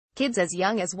kids as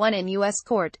young as 1 in U.S.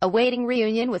 court, awaiting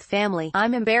reunion with family.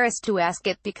 I'm embarrassed to ask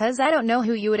it because I don't know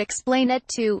who you would explain it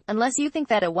to, unless you think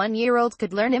that a 1-year-old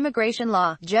could learn immigration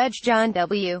law. Judge John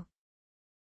W.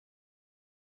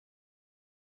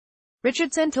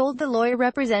 Richardson told the lawyer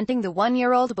representing the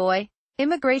 1-year-old boy,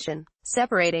 immigration,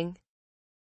 separating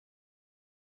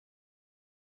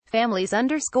families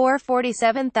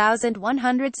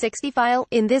 _47,160 file.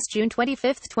 In this June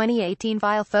 25, 2018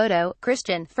 file photo,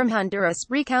 Christian, from Honduras,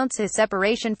 recounts his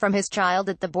separation from his child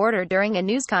at the border during a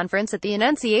news conference at the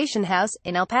Annunciation House,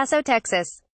 in El Paso,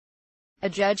 Texas. A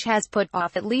judge has put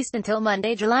off at least until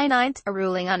Monday, July 9, a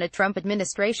ruling on a Trump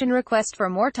administration request for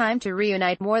more time to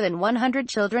reunite more than 100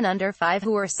 children under 5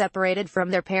 who were separated from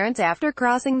their parents after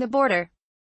crossing the border.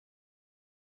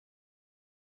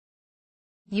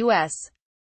 U.S.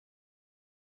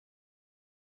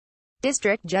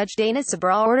 District Judge Dana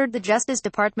Sabraw ordered the Justice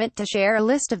Department to share a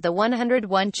list of the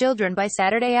 101 children by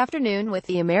Saturday afternoon with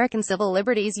the American Civil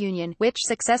Liberties Union, which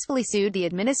successfully sued the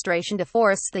administration to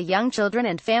force the young children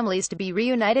and families to be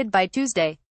reunited by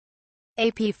Tuesday.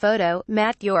 AP photo,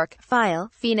 Matt York,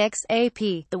 file, Phoenix, AP.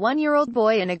 The 1-year-old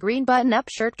boy in a green button-up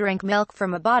shirt drank milk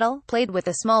from a bottle, played with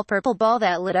a small purple ball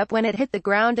that lit up when it hit the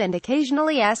ground and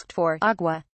occasionally asked for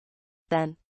agua.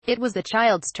 Then it was the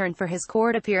child's turn for his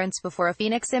court appearance before a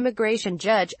Phoenix immigration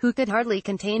judge, who could hardly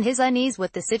contain his unease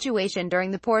with the situation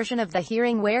during the portion of the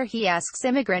hearing where he asks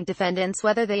immigrant defendants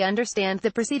whether they understand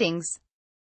the proceedings.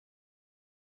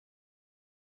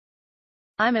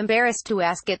 I'm embarrassed to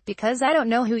ask it because I don't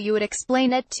know who you would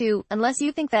explain it to, unless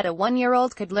you think that a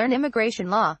 1-year-old could learn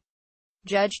immigration law.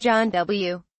 Judge John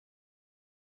W.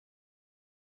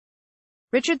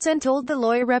 Richardson told the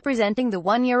lawyer representing the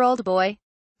 1-year-old boy,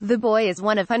 the boy is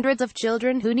one of hundreds of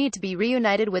children who need to be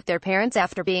reunited with their parents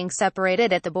after being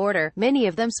separated at the border, many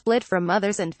of them split from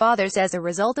mothers and fathers as a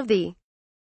result of the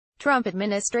Trump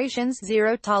administration's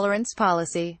zero-tolerance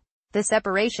policy. The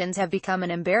separations have become an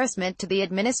embarrassment to the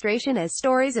administration as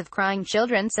stories of crying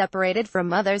children separated from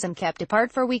mothers and kept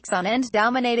apart for weeks on end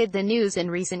dominated the news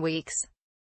in recent weeks.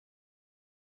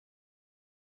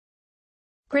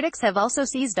 Critics have also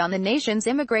seized on the nation's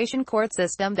immigration court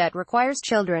system that requires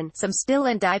children, some still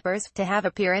in diapers, to have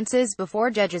appearances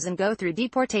before judges and go through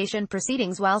deportation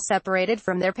proceedings while separated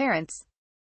from their parents.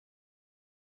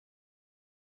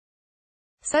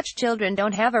 Such children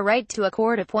don't have a right to a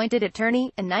court-appointed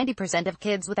attorney, and 90% of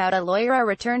kids without a lawyer are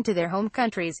returned to their home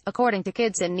countries, according to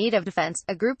Kids in Need of Defense,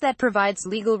 a group that provides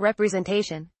legal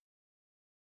representation.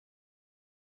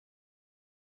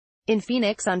 In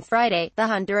Phoenix on Friday, the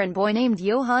Honduran boy named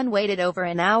Johan waited over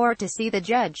an hour to see the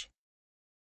judge.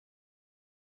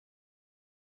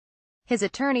 His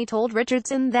attorney told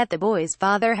Richardson that the boy's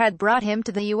father had brought him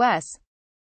to the U.S.,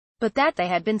 but that they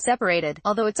had been separated,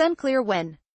 although it's unclear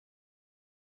when.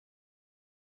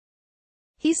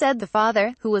 He said the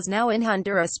father, who was now in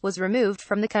Honduras, was removed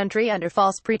from the country under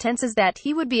false pretenses that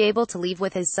he would be able to leave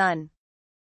with his son.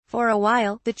 For a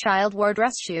while, the child wore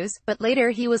dress shoes, but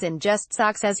later he was in just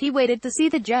socks as he waited to see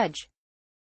the judge.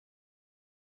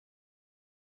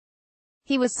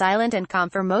 He was silent and calm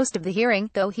for most of the hearing,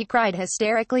 though he cried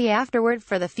hysterically afterward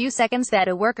for the few seconds that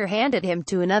a worker handed him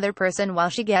to another person while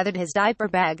she gathered his diaper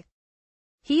bag.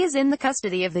 He is in the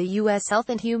custody of the U.S. Health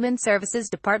and Human Services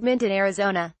Department in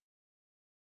Arizona.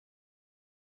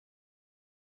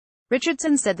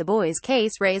 Richardson said the boy's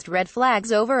case raised red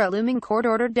flags over a looming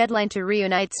court-ordered deadline to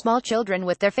reunite small children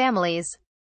with their families.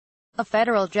 A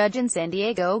federal judge in San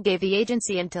Diego gave the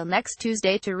agency until next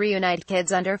Tuesday to reunite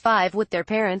kids under 5 with their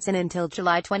parents and until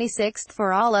July 26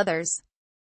 for all others.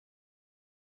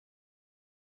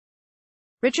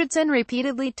 Richardson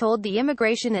repeatedly told the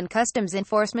Immigration and Customs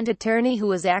Enforcement attorney who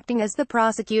was acting as the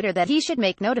prosecutor that he should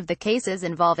make note of the cases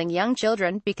involving young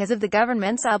children because of the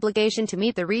government's obligation to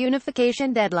meet the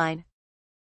reunification deadline.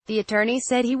 The attorney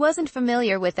said he wasn't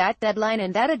familiar with that deadline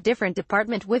and that a different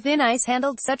department within ICE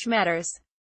handled such matters.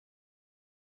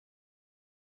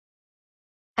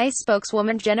 ICE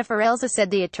spokeswoman Jennifer Elza said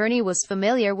the attorney was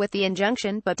familiar with the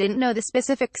injunction but didn't know the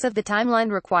specifics of the timeline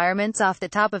requirements off the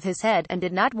top of his head, and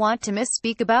did not want to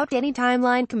misspeak about any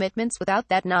timeline commitments without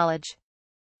that knowledge.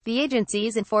 The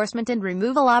agency's enforcement and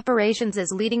removal operations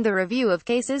is leading the review of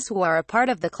cases who are a part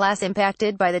of the class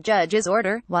impacted by the judge's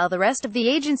order, while the rest of the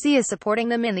agency is supporting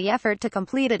them in the effort to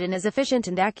complete it in as efficient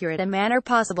and accurate a manner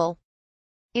possible.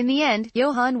 In the end,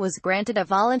 Johan was granted a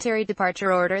voluntary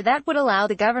departure order that would allow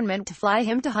the government to fly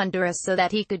him to Honduras so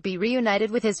that he could be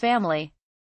reunited with his family.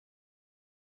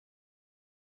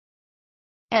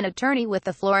 An attorney with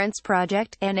the Florence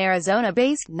Project, an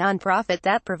Arizona-based nonprofit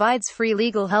that provides free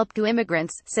legal help to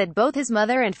immigrants, said both his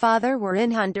mother and father were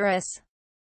in Honduras.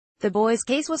 The boy's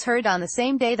case was heard on the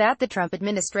same day that the Trump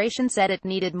administration said it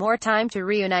needed more time to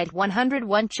reunite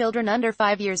 101 children under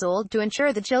 5 years old to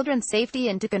ensure the children's safety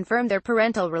and to confirm their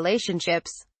parental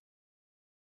relationships.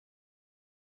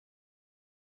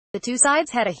 The two sides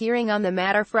had a hearing on the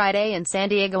matter Friday in San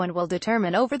Diego and will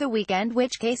determine over the weekend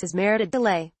which cases merited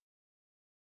delay.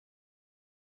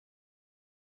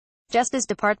 Justice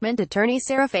Department Attorney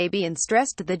Sarah Fabian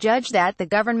stressed to the judge that the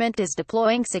government is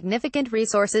deploying significant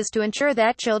resources to ensure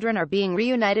that children are being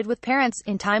reunited with parents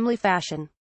in timely fashion.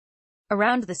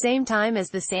 Around the same time as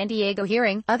the San Diego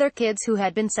hearing, other kids who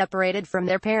had been separated from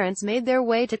their parents made their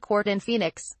way to court in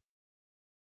Phoenix.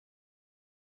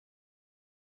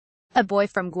 A boy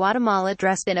from Guatemala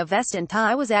dressed in a vest and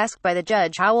tie was asked by the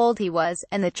judge how old he was,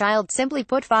 and the child simply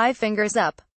put 5 fingers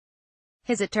up.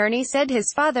 His attorney said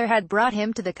his father had brought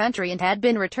him to the country and had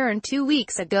been returned 2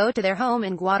 weeks ago to their home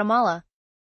in Guatemala.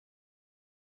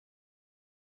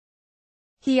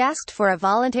 He asked for a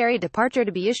voluntary departure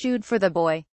to be issued for the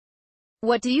boy.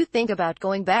 "What do you think about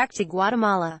going back to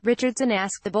Guatemala?" Richardson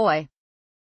asked the boy.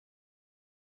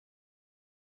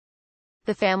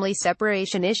 The family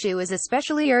separation issue is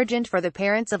especially urgent for the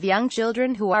parents of young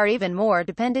children who are even more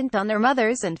dependent on their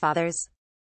mothers and fathers.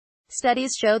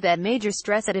 Studies show that major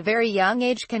stress at a very young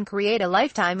age can create a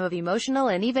lifetime of emotional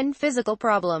and even physical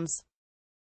problems.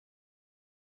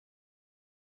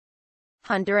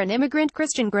 Honduran immigrant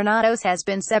Christian Granados has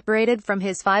been separated from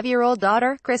his 5-year-old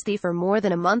daughter, Christy, for more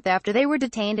than a month after they were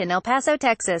detained in El Paso,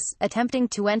 Texas, attempting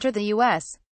to enter the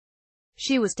U.S.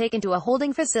 She was taken to a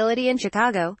holding facility in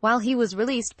Chicago, while he was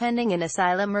released pending an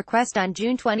asylum request on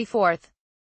June 24.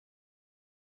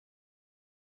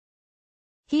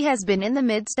 He has been in the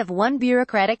midst of one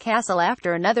bureaucratic hassle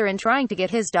after another in trying to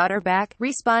get his daughter back,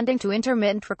 responding to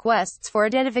intermittent requests for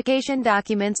identification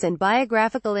documents and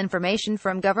biographical information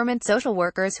from government social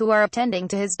workers who are attending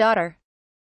to his daughter.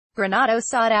 Granados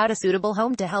sought out a suitable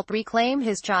home to help reclaim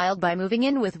his child by moving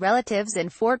in with relatives in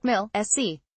Fort Mill,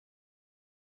 SC.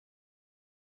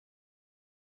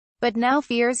 But now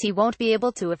fears he won't be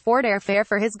able to afford airfare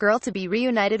for his girl to be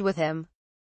reunited with him.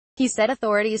 He said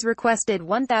authorities requested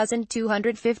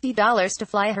 $1,250 to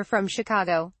fly her from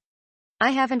Chicago.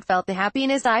 "I haven't felt the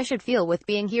happiness I should feel with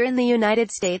being here in the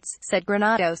United States," said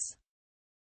Granados.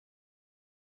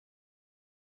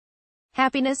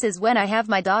 "Happiness is when I have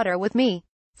my daughter with me."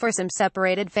 For some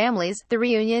separated families, the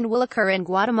reunion will occur in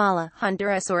Guatemala,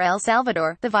 Honduras or El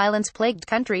Salvador, the violence-plagued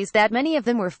countries that many of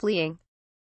them were fleeing.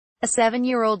 A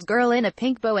 7-year-old girl in a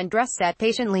pink bow and dress sat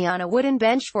patiently on a wooden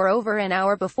bench for over an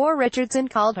hour before Richardson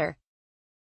called her.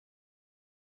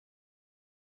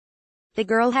 The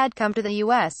girl had come to the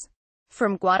U.S.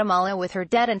 from Guatemala with her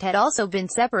dad and had also been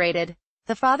separated.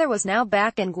 The father was now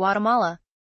back in Guatemala.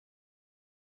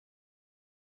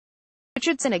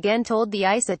 Richardson again told the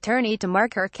ICE attorney to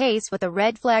mark her case with a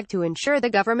red flag to ensure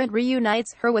the government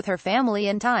reunites her with her family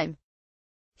in time.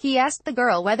 He asked the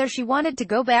girl whether she wanted to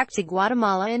go back to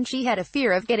Guatemala and she had a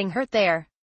fear of getting hurt there.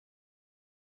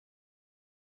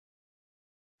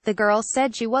 The girl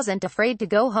said she wasn't afraid to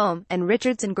go home, and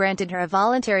Richardson granted her a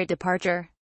voluntary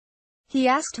departure. He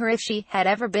asked her if she had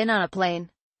ever been on a plane.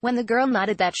 When the girl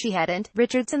nodded that she hadn't,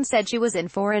 Richardson said she was in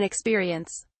for an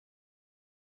experience.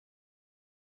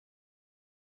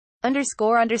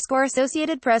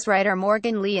 Associated Press writer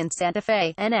Morgan Lee in Santa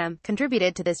Fe, NM,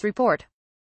 contributed to this report.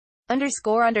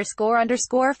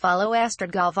 Follow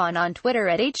Astrid Galvan on Twitter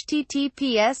at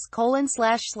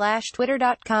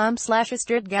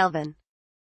https://twitter.com/AstridGalvan.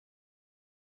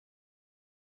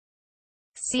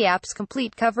 See app's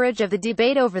complete coverage of the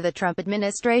debate over the Trump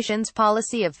administration's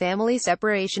policy of family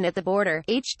separation at the border.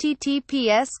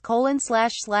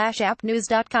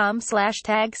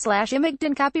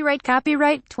 https://appnews.com/tag/Imigdon. Copyright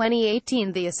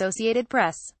 2018 The Associated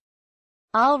Press.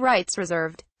 All rights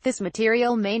reserved. This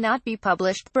material may not be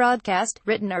published, broadcast,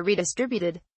 written or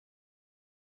redistributed.